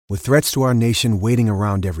With threats to our nation waiting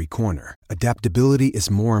around every corner, adaptability is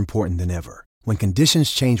more important than ever. When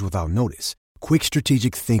conditions change without notice, quick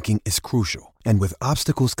strategic thinking is crucial. And with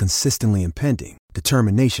obstacles consistently impending,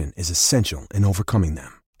 determination is essential in overcoming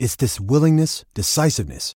them. It's this willingness,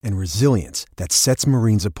 decisiveness, and resilience that sets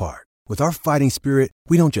Marines apart. With our fighting spirit,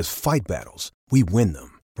 we don't just fight battles, we win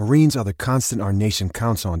them. Marines are the constant our nation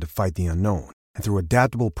counts on to fight the unknown. And through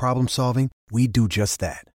adaptable problem solving, we do just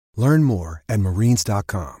that. Learn more at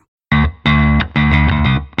marines.com.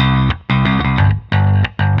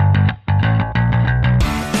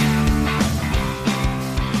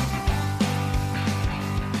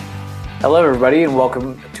 Hello, everybody, and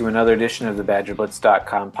welcome to another edition of the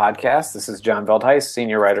BadgerBlitz.com podcast. This is John Veldhuis,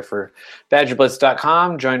 senior writer for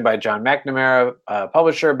BadgerBlitz.com, joined by John McNamara,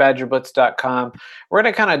 publisher of BadgerBlitz.com. We're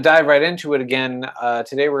going to kind of dive right into it again.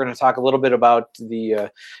 Today, we're going to talk a little bit about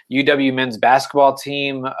the UW men's basketball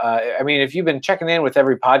team. If you've been checking in with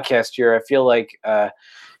every podcast here, I feel like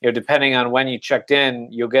depending on when you checked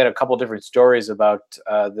in, you'll get a couple different stories about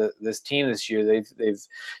this team this year.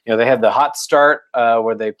 They had the hot start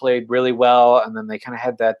where they played really well, and then they kind of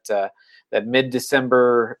had that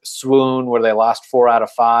mid-December swoon where they lost 4 out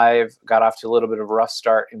of 5, got off to a little bit of a rough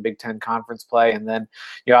start in Big Ten conference play, and then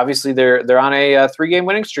obviously they're on a 3-game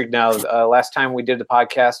winning streak now. Last time we did the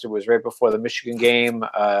podcast, it was right before the Michigan game.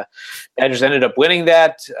 Badgers ended up winning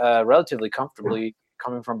that relatively comfortably,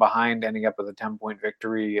 coming from behind, ending up with a 10-point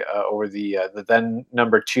victory over the then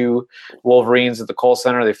number 2 Wolverines at the Kohl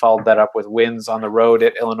Center. They followed that up with wins on the road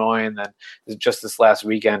at Illinois, and then just this last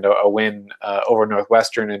weekend, a win over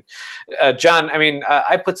Northwestern. And John,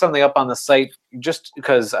 I put something up on the site just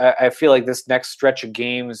because I feel like this next stretch of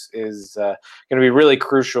games is going to be really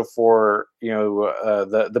crucial for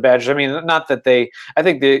the Badgers. Not that I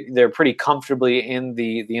think they're pretty comfortably in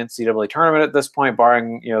the NCAA tournament at this point,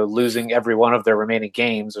 barring losing every one of their remaining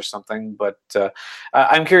games or something. But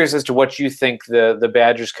I'm curious as to what you think the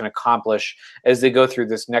Badgers can accomplish as they go through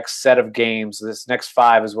this next set of games. This next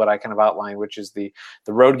 5 is what I kind of outlined, which is the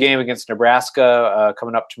road game against Nebraska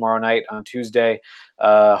coming up tomorrow night on Tuesday.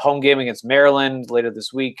 Home game against Maryland later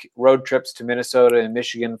this week, road trips to Minnesota and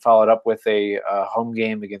Michigan, followed up with a home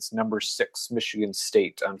game against number 6 Michigan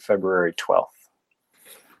State on February 12th.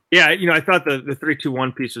 Yeah, I thought the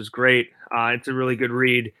 3-2-1 piece was great. It's a really good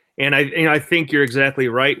read. And I think you're exactly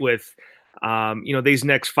right with, these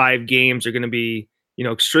next 5 games are going to be,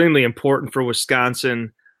 extremely important for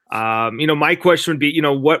Wisconsin. My question would be,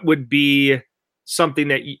 what would be something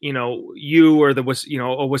that you or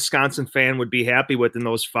a Wisconsin fan would be happy with in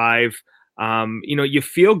those 5. You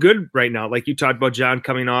feel good right now, like you talked about, John,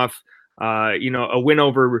 coming off a win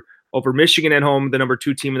over Michigan at home, the number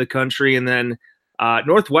 2 team in the country, and then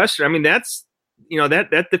Northwestern. That's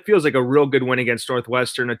that feels like a real good win against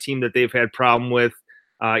Northwestern, a team that they've had problem with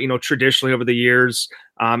traditionally over the years.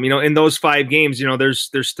 In those 5 games,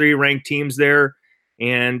 there's 3 ranked teams there.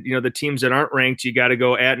 And, the teams that aren't ranked, you got to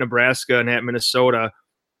go at Nebraska and at Minnesota.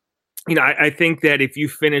 I think that if you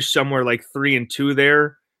finish somewhere like 3-2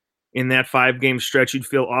 there in that 5-game stretch, you'd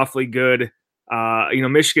feel awfully good.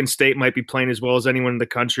 Michigan State might be playing as well as anyone in the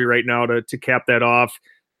country right now to cap that off.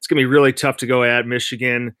 It's going to be really tough to go at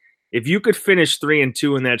Michigan. If you could finish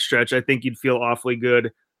 3-2 in that stretch, I think you'd feel awfully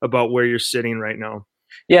good about where you're sitting right now.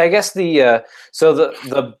 Yeah, I guess the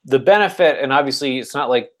benefit, and obviously it's not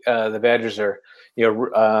like the Badgers are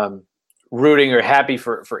rooting or happy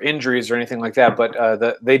for injuries or anything like that,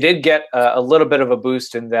 but they did get a little bit of a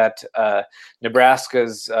boost in that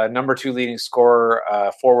Nebraska's number 2 leading scorer,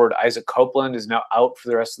 forward Isaac Copeland, is now out for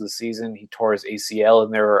the rest of the season. He tore his ACL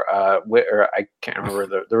in there, or I can't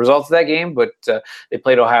remember the results of that game, but they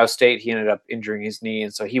played Ohio State. He ended up injuring his knee,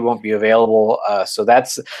 and so he won't be available. So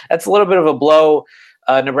that's a little bit of a blow.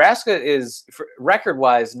 Nebraska is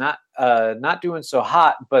record-wise not doing so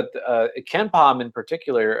hot, but Ken Pom in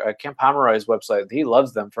particular, Ken Pomeroy's website, he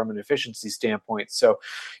loves them from an efficiency standpoint. So,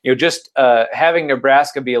 just having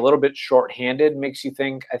Nebraska be a little bit shorthanded makes you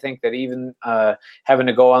think. I think that even having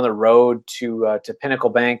to go on the road to Pinnacle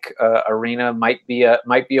Bank Arena might be a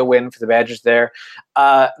win for the Badgers there.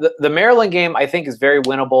 The Maryland game, I think, is very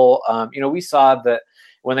winnable. We saw that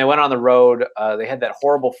when they went on the road, they had that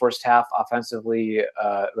horrible first half offensively,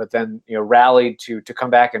 but then rallied to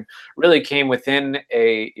come back and really came within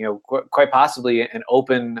a quite possibly an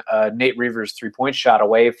open Nate Reavers 3-point shot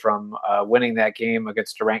away from winning that game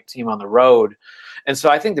against a ranked team on the road. And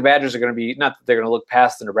so I think the Badgers are going to be, not that they're going to look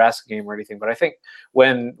past the Nebraska game or anything, but I think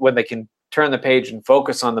when they can turn the page and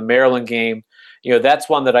focus on the Maryland game, that's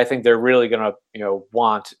one that I think they're really going to,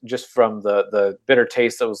 want just from the bitter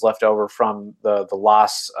taste that was left over from the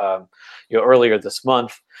loss, earlier this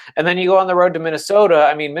month. And then you go on the road to Minnesota.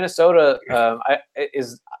 I mean, Minnesota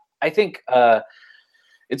I think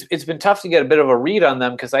it's been tough to get a bit of a read on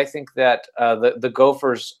them because I think that the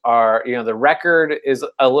Gophers are, the record is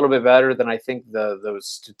a little bit better than I think those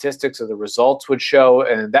statistics or the results would show.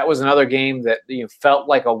 And that was another game that felt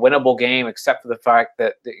like a winnable game, except for the fact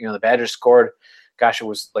that the Badgers scored, gosh, it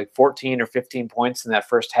was like 14 or 15 points in that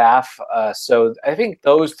first half. So I think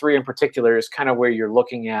those three in particular is kind of where you're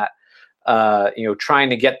looking at, trying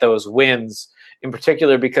to get those wins in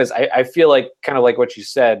particular, because I feel like, kind of like what you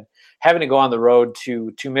said, having to go on the road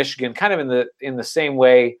to Michigan, kind of in the same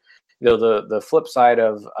way, the flip side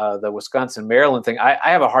of the Wisconsin Maryland thing. I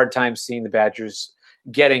have a hard time seeing the Badgers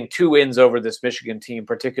getting 2 wins over this Michigan team,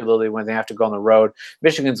 particularly when they have to go on the road.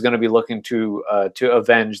 Michigan's going to be looking to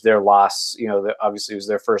avenge their loss. Obviously it was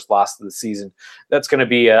their first loss of the season. That's going to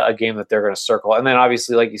be a game that they're going to circle. And then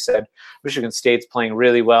obviously, like you said, Michigan State's playing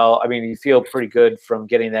really well. I mean, you feel pretty good from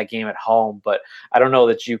getting that game at home, but I don't know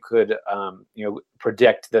that you could,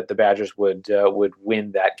 predict that the Badgers would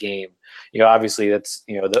win that game. Obviously that's,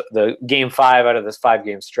 the game 5 out of this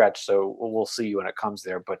 5-game stretch. So we'll see when it comes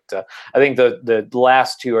there. But I think the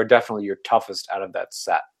last 2 are definitely your toughest out of that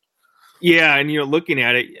set. Yeah. And, looking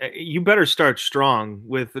at it, you better start strong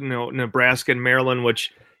with, Nebraska and Maryland,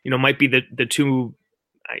 which, might be the 2,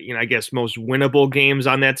 I guess, most winnable games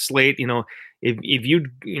on that slate. If you,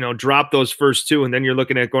 drop those first 2 and then you're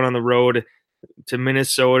looking at going on the road to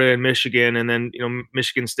Minnesota and Michigan, and then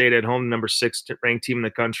Michigan State at home, number 6 ranked team in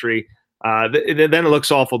the country. Then it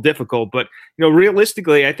looks awful difficult. But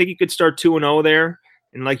realistically, I think you could start 2-0 there.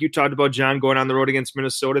 And like you talked about, John, going on the road against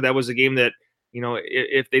Minnesota, that was a game that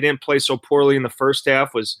if they didn't play so poorly in the first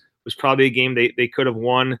half, was probably a game they could have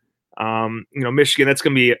won. Michigan, that's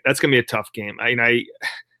gonna be a tough game.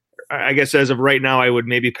 I guess as of right now, I would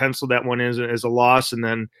maybe pencil that one as a loss, and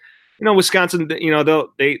then. Wisconsin,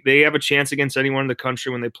 they have a chance against anyone in the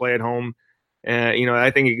country when they play at home. I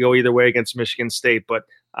think it could go either way against Michigan State, but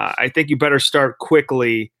I think you better start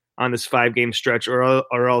quickly on this 5-game stretch,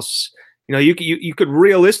 or else, you could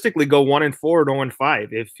realistically go 1-4 or 0-5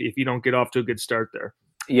 if you don't get off to a good start there.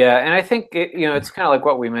 Yeah, and I think it's kind of like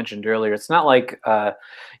what we mentioned earlier. It's not like the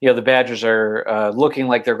Badgers are looking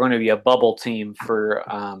like they're going to be a bubble team for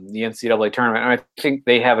the NCAA tournament. And I think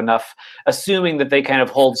they have enough, assuming that they kind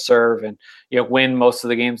of hold serve and win most of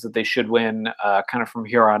the games that they should win, kind of from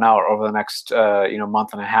here on out over the next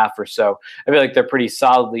month and a half or so. I feel like they're pretty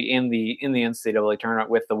solidly in the NCAA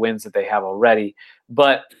tournament with the wins that they have already.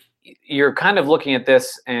 But you're kind of looking at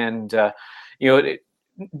this and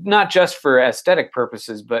not just for aesthetic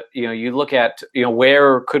purposes, but you look at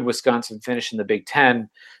where could Wisconsin finish in the Big Ten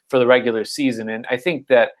for the regular season, and I think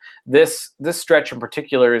that this stretch in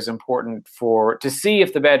particular is important to see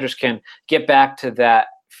if the Badgers can get back to that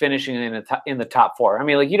finishing in the top 4. I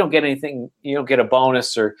mean, like, you don't get anything, you don't get a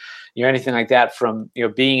bonus or anything like that from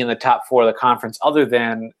being in the top 4 of the conference, other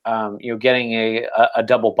than getting a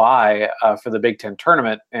double bye for the Big Ten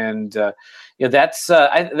tournament, and that's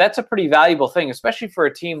a pretty valuable thing, especially for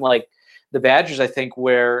a team like the Badgers. I think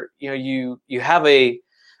where you have a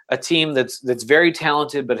team that's very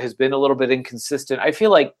talented but has been a little bit inconsistent. I feel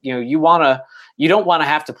like you don't want to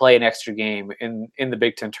have to play an extra game in the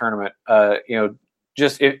Big Ten tournament.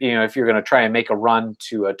 Just if you're going to try and make a run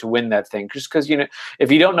to win that thing, just because if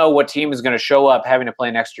you don't know what team is going to show up, having to play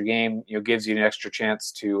an extra game gives you an extra chance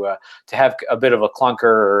to have a bit of a clunker,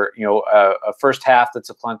 or a first half that's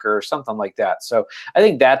a clunker or something like that. So I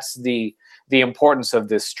think that's the importance of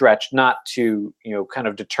this stretch, not to kind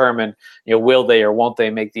of determine will they or won't they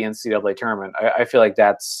make the NCAA tournament. I feel like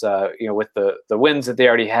that's with the wins that they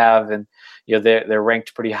already have, and they're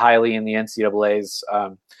ranked pretty highly in the NCAA's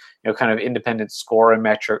kind of independent scoring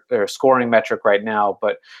metric right now.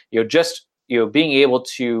 But just being able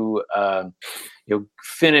to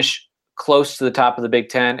finish close to the top of the Big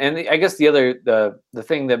Ten. And I guess the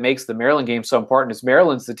thing that makes the Maryland game so important is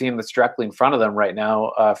Maryland's the team that's directly in front of them right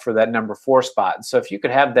now for that number 4 spot. And so if you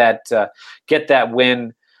could have that, get that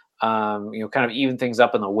win, kind of even things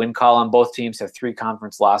up in the win column. Both teams have 3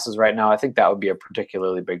 conference losses right now. I think that would be a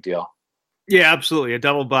particularly big deal. Yeah, absolutely. A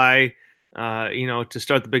double bye, to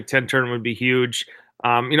start the Big Ten tournament would be huge.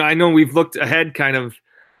 I know we've looked ahead kind of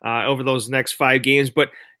over those next 5 games,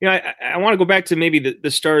 but I want to go back to maybe the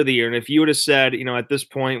start of the year. And if you would have said, at this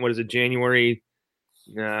point, what is it, January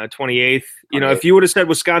 28th? If you would have said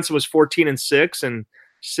Wisconsin was 14-6 and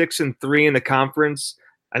 6-3 in the conference,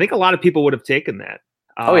 I think a lot of people would have taken that.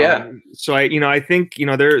 Oh yeah. So I think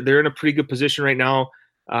they're in a pretty good position right now.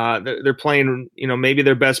 They're playing, maybe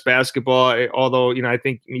their best basketball, although, I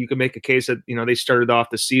think you could make a case that, they started off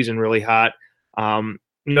the season really hot.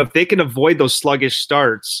 If they can avoid those sluggish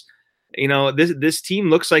starts, this team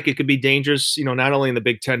looks like it could be dangerous, not only in the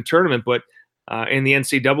Big Ten tournament, but in the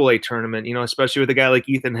NCAA tournament, especially with a guy like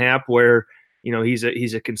Ethan Happ, where, he's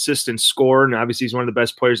a consistent scorer, and obviously he's one of the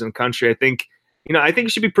best players in the country. I think you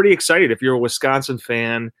should be pretty excited if you're a Wisconsin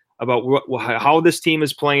fan about how this team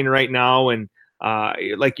is playing right now. And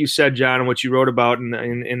like you said, John, and what you wrote about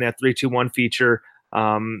in that 3-2-1 feature,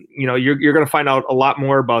 you're going to find out a lot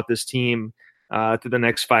more about this team through the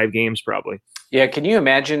next 5 games, probably. Yeah, can you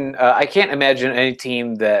imagine? I can't imagine any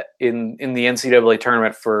team that in the NCAA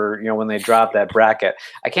tournament for when they drop that bracket.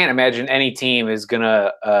 I can't imagine any team is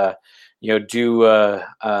gonna do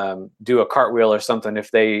a cartwheel or something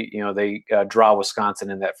if they draw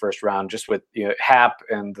Wisconsin in that first round. Just with Hap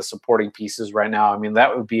and the supporting pieces right now, I mean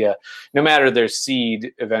that would be no matter their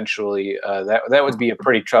seed eventually, that would be a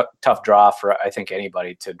pretty tough draw for I think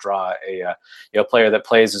anybody to draw a player that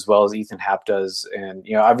plays as well as Ethan Hap does. And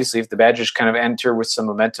obviously if the Badgers kind of enter with some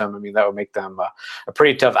momentum, I mean that would make them a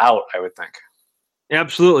pretty tough out, I would think.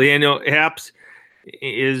 Absolutely, and Hap's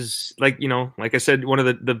is like I said, one of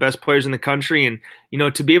the best players in the country, and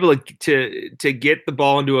to be able to get the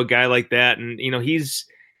ball into a guy like that, and he's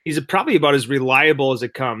probably about as reliable as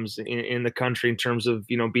it comes in the country in terms of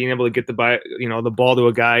being able to get the ball to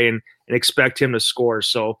a guy and expect him to score.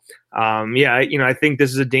 So I think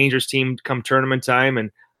this is a dangerous team come tournament time,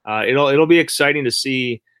 and it'll be exciting to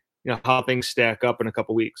see how things stack up in a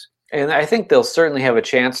couple weeks. And I think they'll certainly have a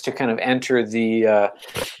chance to kind of enter the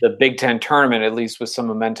Big Ten tournament, at least with some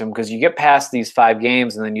momentum, because you get past these 5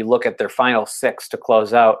 games and then you look at their final 6 to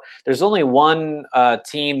close out. There's only one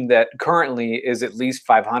team that currently is at least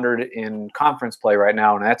 500 in conference play right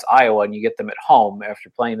now, and that's Iowa, and you get them at home after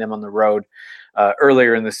playing them on the road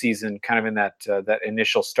earlier in the season, kind of in that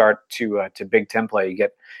initial start to Big Ten play. You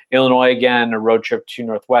get Illinois again, a road trip to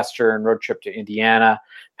Northwestern, road trip to Indiana,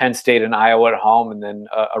 Penn State and Iowa at home, and then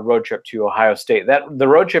a road trip to Ohio State. The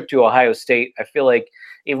road trip to Ohio State, I feel like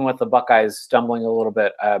even with the Buckeyes stumbling a little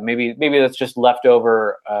bit, maybe that's just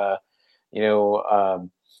leftover,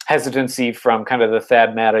 hesitancy from kind of the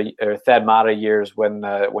Thad Matta years when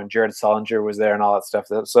Jared Sullinger was there and all that stuff.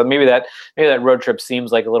 So maybe that road trip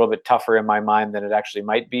seems like a little bit tougher in my mind than it actually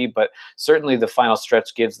might be. But certainly the final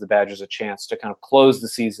stretch gives the Badgers a chance to kind of close the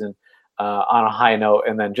season on a high note,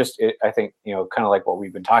 and then I think kind of like what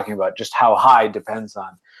we've been talking about, just how high depends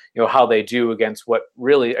on how they do against what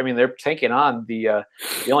really, I mean, they're taking on the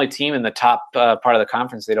only team in the top part of the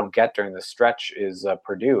conference they don't get during the stretch is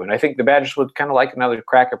Purdue, and I think the Badgers would kind of like another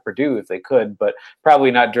crack at Purdue if they could, but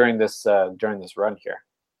probably not during this run here.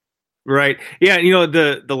 Right. Yeah.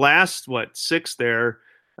 The last 6 there.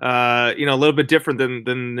 A little bit different than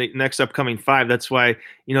the next upcoming 5. That's why,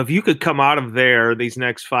 if you could come out of these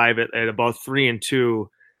next 5 at about 3-2,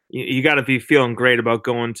 you got to be feeling great about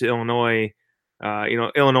going to Illinois.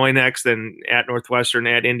 Illinois next, then at Northwestern,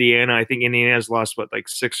 at Indiana. I think Indiana has lost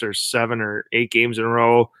 6 or 7 or 8 games in a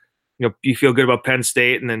row. You feel good about Penn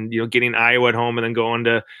State, and then getting Iowa at home, and then going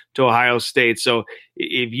to Ohio State. So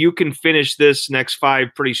if you can finish this next 5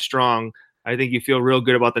 pretty strong, I think you feel real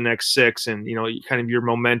good about the next 6 and, kind of your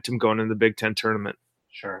momentum going into the Big Ten tournament.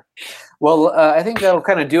 Sure. Well, I think that'll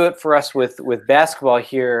kind of do it for us with basketball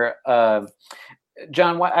here.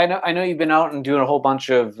 John, I know you've been out and doing a whole bunch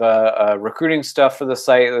of recruiting stuff for the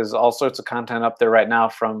site. There's all sorts of content up there right now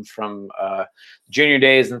from junior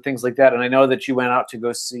days and things like that. And I know that you went out to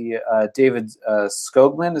go see David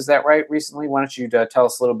Skogman. Is that right, recently? Why don't you tell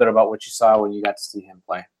us a little bit about what you saw when you got to see him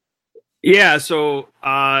play? Yeah, so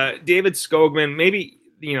David Skogman, maybe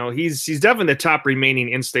he's definitely the top remaining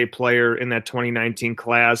in-state player in that 2019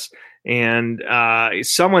 class, and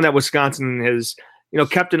someone that Wisconsin has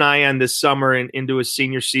kept an eye on this summer and into his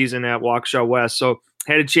senior season at Waukesha West. So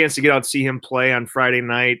had a chance to get out and see him play on Friday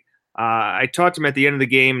night. I talked to him at the end of the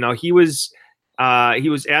game. Now he was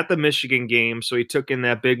at the Michigan game, so he took in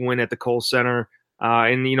that big win at the Kohl Center.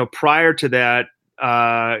 And prior to that,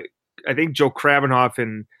 I think Joe Krabenhoff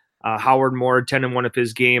and Howard Moore attended one of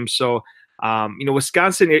his games. So,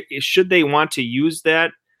 Wisconsin, should they want to use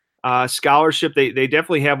that scholarship, they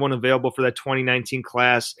definitely have one available for that 2019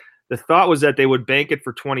 class. The thought was that they would bank it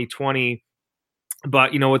for 2020,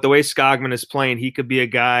 but with the way Skogman is playing, he could be a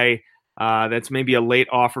guy that's maybe a late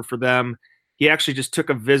offer for them. He actually just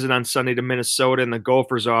took a visit on Sunday to Minnesota, and the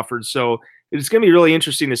Gophers offered. So it's going to be really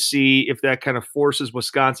interesting to see if that kind of forces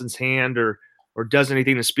Wisconsin's hand or does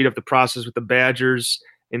anything to speed up the process with the Badgers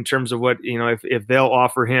in terms of what, if they'll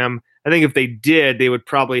offer him. I think if they did, they would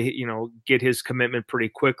probably, get his commitment pretty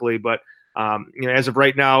quickly. But As of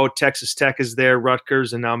right now, Texas Tech is there,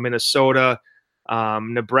 Rutgers, and now Minnesota.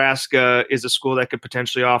 Nebraska is a school that could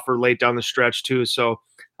potentially offer late down the stretch too. So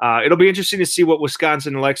it'll be interesting to see what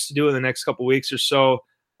Wisconsin elects to do in the next couple of weeks or so.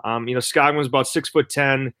 Scoggins about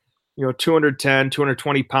 6'10", 210,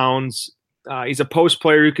 220 pounds. He's a post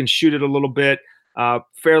player who can shoot it a little bit,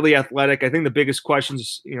 fairly athletic. I think the biggest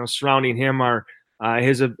questions, surrounding him are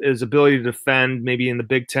his ability to defend maybe in the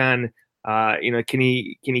Big Ten. Can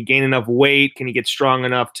he gain enough weight? Can he get strong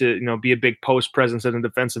enough to, be a big post presence at the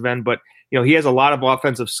defensive end? But, he has a lot of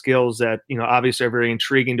offensive skills that, obviously are very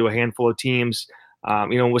intriguing to a handful of teams.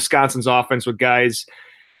 Wisconsin's offense with guys,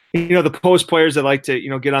 the post players that like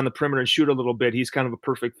to, get on the perimeter and shoot a little bit, he's kind of a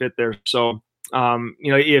perfect fit there. So,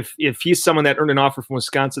 if he's someone that earned an offer from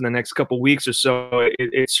Wisconsin the next couple of weeks or so,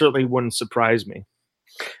 it certainly wouldn't surprise me.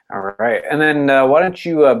 All right. And then why don't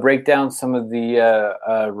you break down some of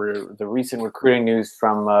the recent recruiting news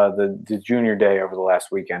from the junior day over the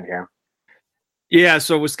last weekend here? Yeah,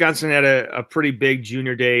 so Wisconsin had a pretty big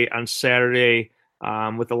junior day on Saturday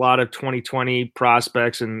with a lot of 2020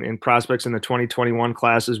 prospects and prospects in the 2021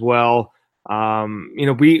 class as well.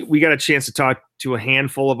 We got a chance to talk to a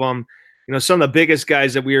handful of them. Some of the biggest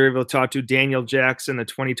guys that we were able to talk to, Daniel Jackson, the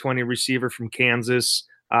 2020 receiver from Kansas.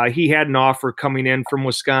 He had an offer coming in from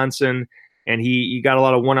Wisconsin, and he got a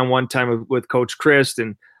lot of one-on-one time with Coach Christ,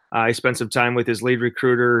 and he spent some time with his lead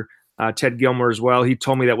recruiter, Ted Gilmore, as well. He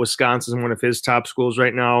told me that Wisconsin is one of his top schools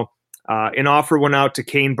right now. An offer went out to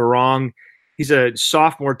Kane Barong. He's a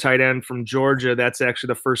sophomore tight end from Georgia. That's actually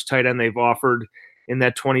the first tight end they've offered in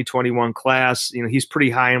that 2021 class. He's pretty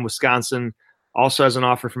high in Wisconsin. Also has an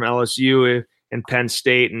offer from LSU and Penn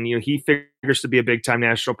State, and he figures to be a big-time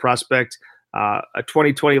national prospect. A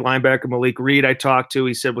 2020 linebacker, Malik Reed, I talked to.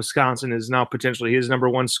 He said Wisconsin is now potentially his number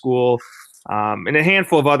one school. And a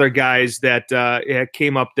handful of other guys that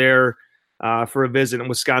came up there for a visit, and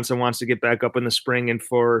Wisconsin wants to get back up in the spring and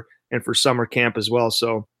for summer camp as well.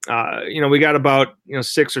 So, we got about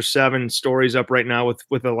 6 or 7 stories up right now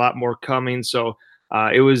with a lot more coming. So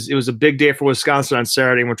it was a big day for Wisconsin on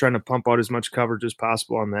Saturday, and we're trying to pump out as much coverage as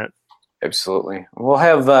possible on that. Absolutely. We'll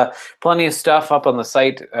have plenty of stuff up on the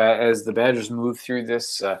site as the Badgers move through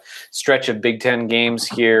this stretch of Big Ten games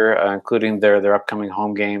here, including their upcoming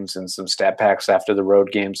home games and some stat packs after the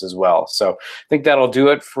road games as well. So I think that'll do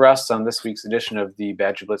it for us on this week's edition of the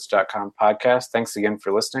BadgerBlitz.com podcast. Thanks again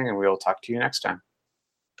for listening, and we will talk to you next time.